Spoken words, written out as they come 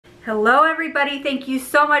Hello everybody, thank you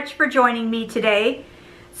so much for joining me today.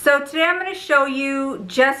 So today I'm going to show you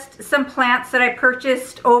just some plants that I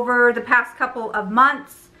purchased over the past couple of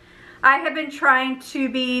months. I have been trying to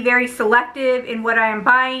be very selective in what I am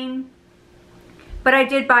buying, but I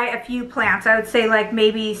did buy a few plants. I would say like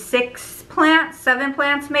maybe 6 plants, 7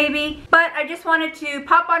 plants maybe. But I just wanted to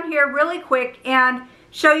pop on here really quick and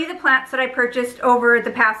show you the plants that I purchased over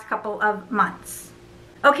the past couple of months.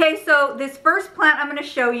 Okay, so this first plant I'm going to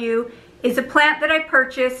show you is a plant that I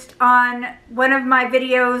purchased on one of my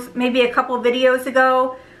videos, maybe a couple videos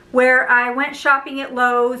ago, where I went shopping at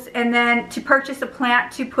Lowe's and then to purchase a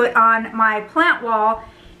plant to put on my plant wall.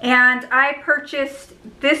 And I purchased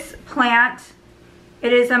this plant.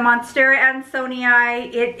 It is a Monstera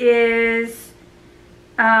Adansonii. It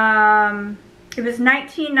was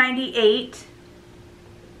 $19.98.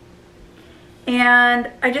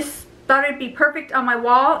 And I just thought it'd be perfect on my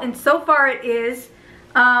wall, and so far it is.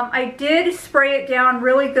 I did spray it down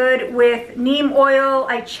really good with neem oil.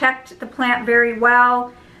 I checked the plant very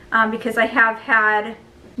well because I have had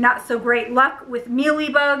not so great luck with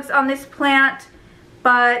mealybugs on this plant,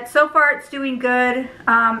 but so far it's doing good.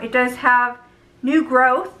 It does have new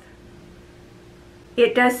growth.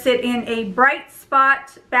 It does sit in a bright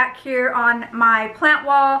spot back here on my plant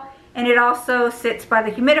wall, and it also sits by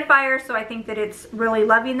the humidifier, so I think that it's really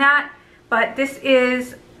loving that. But this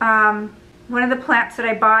is one of the plants that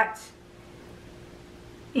I bought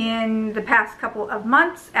in the past couple of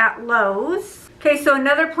months at Lowe's. Okay, so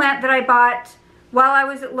another plant that I bought while I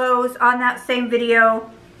was at Lowe's on that same video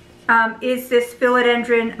is this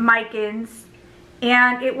philodendron micans.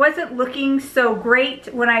 And it wasn't looking so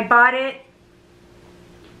great when I bought it,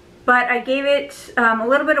 but I gave it a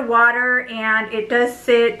little bit of water, and it does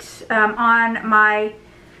sit on my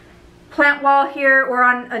plant wall here, or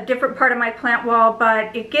on a different part of my plant wall,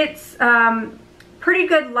 but it gets pretty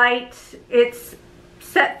good light. It's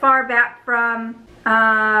set far back from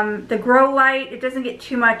the grow light. It doesn't get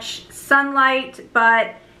too much sunlight,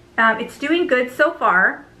 but it's doing good so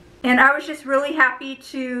far. And I was just really happy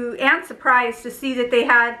and surprised to see that they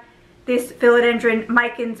had this philodendron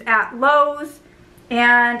micans at Lowe's.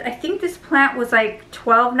 And I think this plant was like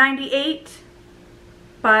 $12.98,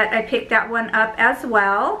 but I picked that one up as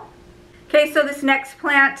well. Okay, so this next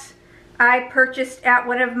plant I purchased at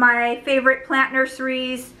one of my favorite plant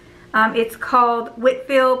nurseries. It's called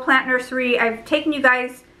Whitfield Plant Nursery. I've taken you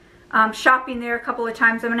guys shopping there a couple of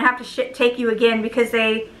times. I'm going to have to take you again because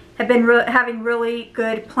they have been having really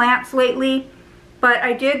good plants lately. But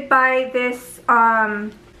I did buy this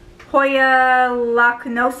Hoya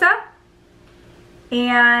lacunosa,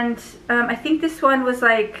 and I think this one was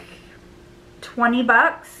like 20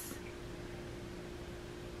 bucks.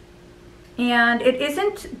 And it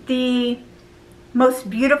isn't the most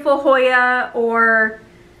beautiful Hoya or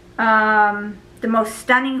the most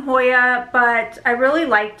stunning Hoya, but I really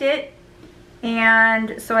liked it,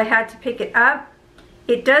 and so I had to pick it up.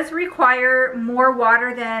 It does require more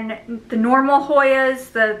water than the normal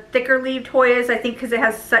Hoyas, the thicker leaved Hoyas, I think because it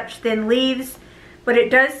has such thin leaves, but it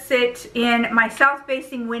does sit in my south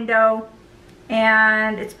facing window,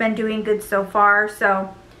 and it's been doing good so far.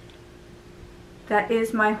 So that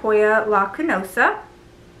is my Hoya lacunosa.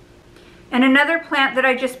 And another plant that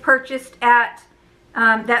I just purchased at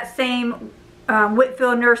that same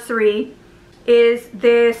Whitfield nursery is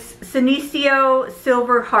this Senecio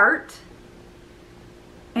Silver Heart.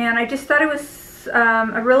 And I just thought it was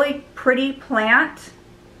a really pretty plant.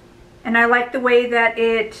 And I like the way that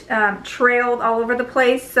it trailed all over the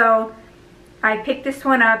place. So I picked this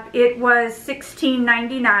one up. It was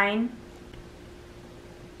 $16.99.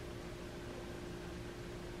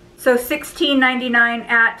 So $16.99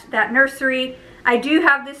 at that nursery. I do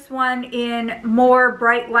have this one in more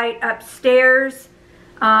bright light upstairs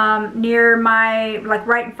near my, like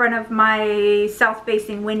right in front of my south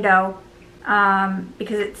facing window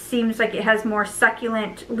because it seems like it has more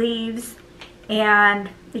succulent leaves, and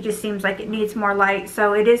it just seems like it needs more light.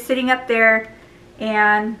 So it is sitting up there,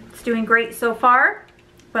 and it's doing great so far,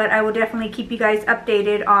 but I will definitely keep you guys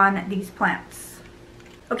updated on these plants.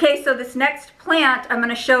 Okay, so this next plant I'm going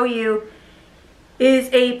to show you is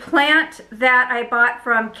a plant that I bought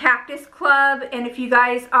from Cactus Club. And if you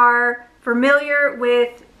guys are familiar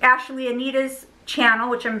with Ashley Anita's channel,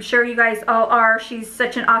 which I'm sure you guys all are, she's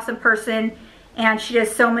such an awesome person, and she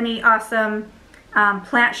does so many awesome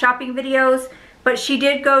plant shopping videos. But she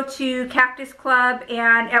did go to Cactus Club,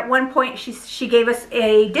 and at one point she gave us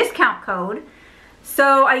a discount code.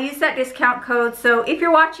 So I used that discount code. So if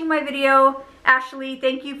you're watching my video, Ashley,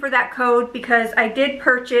 thank you for that code, because I did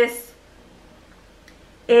purchase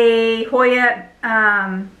a Hoya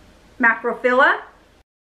macrophylla,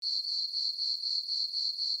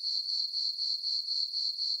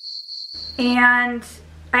 and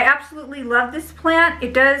I absolutely love this plant.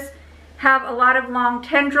 It does have a lot of long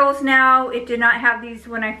tendrils now. It did not have these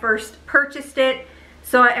when I first purchased it,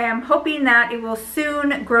 so I am hoping that it will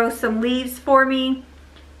soon grow some leaves for me,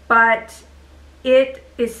 but it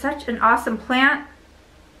is such an awesome plant.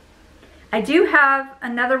 I do have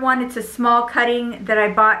another one. It's a small cutting that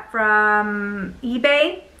I bought from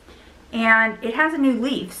eBay, and it has a new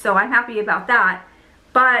leaf, so I'm happy about that.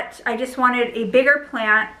 But I just wanted a bigger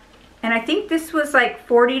plant, and I think this was like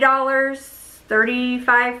 $40, $35,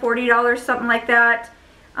 $40, something like that.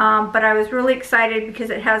 But I was really excited because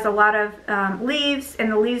it has a lot of leaves,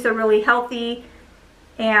 and the leaves are really healthy,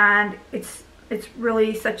 and it's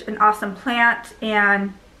really such an awesome plant,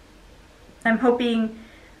 and I'm hoping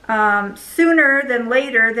sooner than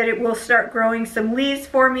later that it will start growing some leaves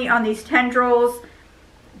for me on these tendrils.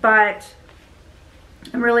 But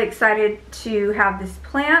I'm really excited to have this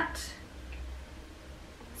plant.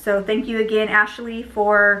 So thank you again, Ashley,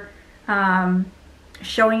 for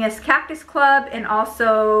showing us Cactus Club and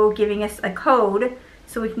also giving us a code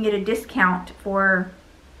so we can get a discount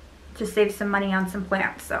to save some money on some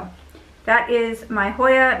plants. So that is my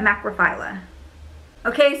Hoya macrophylla.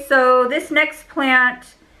 Okay, so this next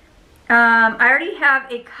plant, I already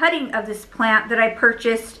have a cutting of this plant that I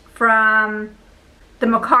purchased from the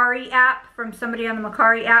Macari app, from somebody on the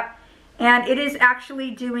Macari app, and it is actually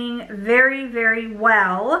doing very, very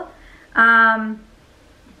well.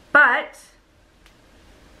 But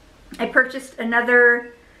I purchased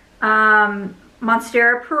another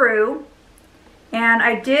Monstera Peru, and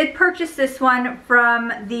I did purchase this one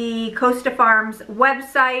from the Costa Farms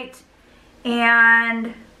website,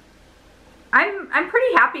 and I'm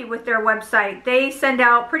pretty happy with their website. They send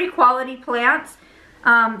out pretty quality plants.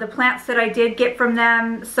 The plants that I did get from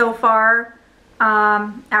them so far,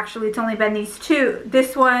 actually it's only been these two,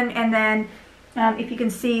 this one, and then if you can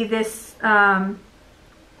see this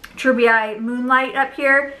Trubii Moonlight up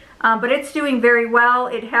here, but it's doing very well.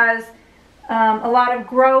 It has a lot of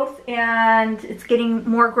growth, and it's getting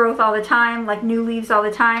more growth all the time, like new leaves all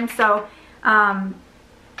the time. So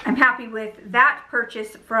I'm happy with that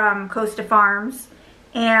purchase from Costa Farms.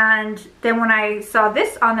 And then when I saw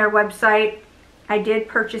this on their website, I did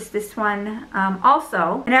purchase this one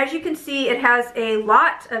also. And as you can see, it has a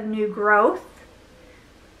lot of new growth.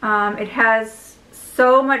 It has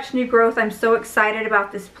so much new growth. I'm so excited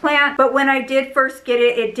about this plant. But when I did first get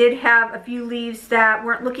it, it did have a few leaves that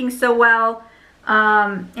weren't looking so well,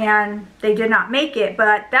 and they did not make it.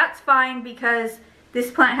 But that's fine because this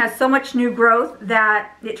plant has so much new growth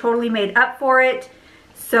that it totally made up for it.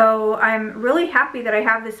 So I'm really happy that I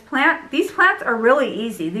have this plant. These plants are really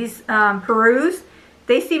easy. These Perus,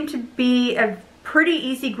 they seem to be a pretty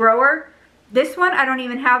easy grower. This one I don't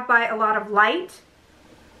even have by a lot of light,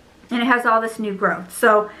 and it has all this new growth.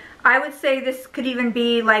 So I would say this could even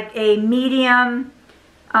be like a medium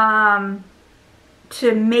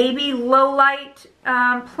to maybe low light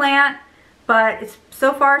plant, but it's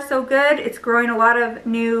so far so good. It's growing a lot of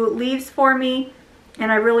new leaves for me,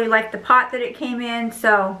 and I really like the pot that it came in.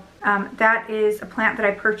 So that is a plant that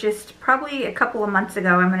I purchased probably a couple of months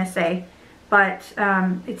ago, I'm going to say, but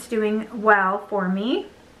it's doing well for me.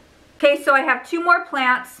 Okay, so I have two more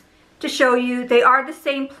plants to show you. They are the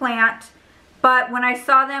same plant, but when I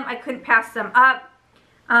saw them, I couldn't pass them up.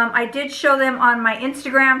 I did show them on my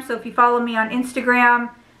Instagram, so if you follow me on Instagram,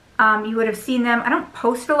 you would have seen them. I don't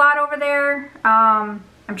post a lot over there. I'm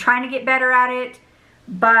trying to get better at it,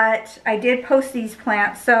 but I did post these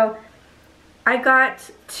plants. So I got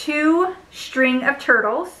two string of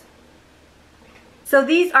turtles. So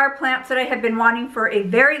these are plants that I have been wanting for a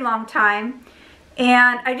very long time,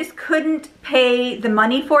 and I just couldn't pay the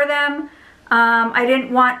money for them. I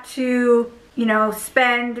didn't want to, you know,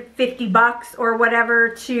 spend 50 bucks or whatever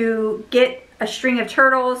to get a string of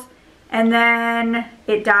turtles and then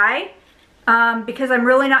it die, because I'm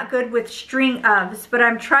really not good with string ofs, but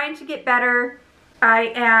I'm trying to get better.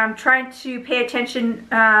 I am trying to pay attention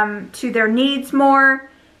to their needs more.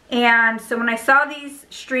 And so when I saw these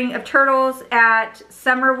string of turtles at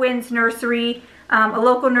Summer Winds Nursery, a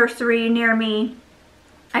local nursery near me,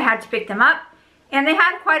 I had to pick them up. And they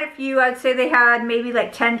had quite a few. I'd say they had maybe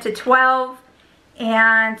like 10 to 12.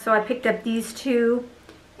 And so I picked up these two,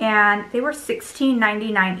 and they were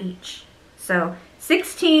 $16.99 each. So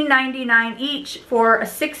 $16.99 each for a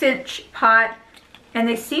 6-inch pot, and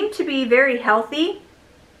they seem to be very healthy.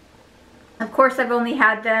 Of course, I've only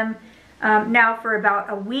had them now for about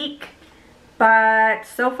a week, but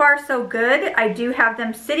so far so good. I do have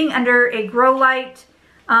them sitting under a grow light,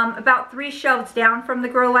 about 3 shelves down from the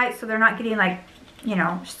grow light, so they're not getting like, you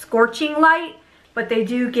know, scorching light, but they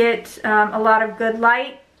do get a lot of good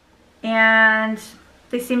light. and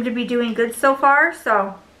they seem to be doing good so far.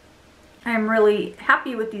 So I'm really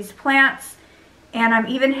happy with these plants, and I'm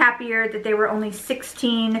even happier that they were only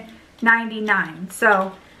 $16.99.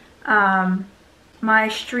 So my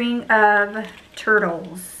string of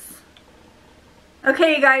turtles.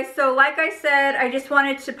 Okay, you guys, so like I said, I just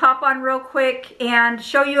wanted to pop on real quick and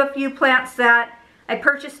show you a few plants that I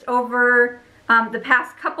purchased over the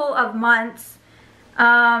past couple of months.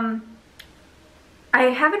 I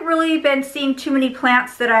haven't really been seeing too many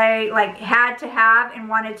plants that I had to have and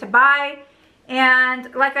wanted to buy.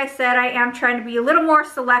 And like I said, I am trying to be a little more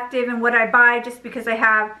selective in what I buy, just because I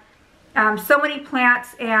have so many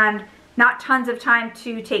plants and not tons of time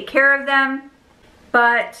to take care of them.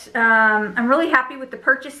 But I'm really happy with the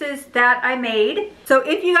purchases that I made. So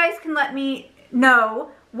if you guys can let me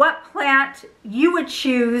know what plant you would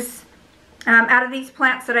choose out of these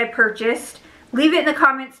plants that I purchased, leave it in the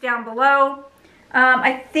comments down below.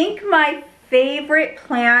 I think my favorite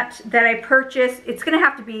plant that I purchased, it's gonna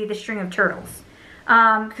have to be the string of turtles.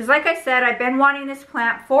 Because like I said, I've been wanting this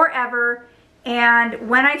plant forever, and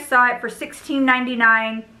when I saw it for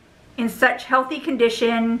 $16.99 in such healthy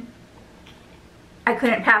condition, I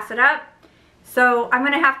couldn't pass it up. So I'm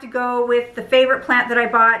gonna have to go with the favorite plant that I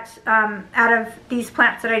bought out of these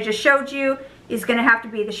plants that I just showed you, is gonna have to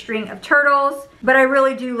be the string of turtles. But I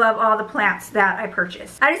really do love all the plants that I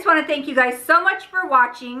purchased. I just wanna thank you guys so much for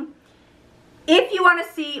watching. If you wanna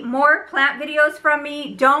see more plant videos from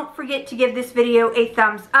me, don't forget to give this video a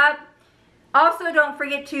thumbs up. Also, don't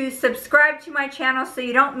forget to subscribe to my channel so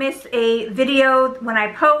you don't miss a video when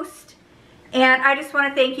I post. And I just want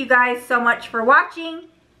to thank you guys so much for watching.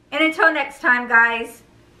 And until next time, guys,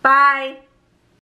 bye.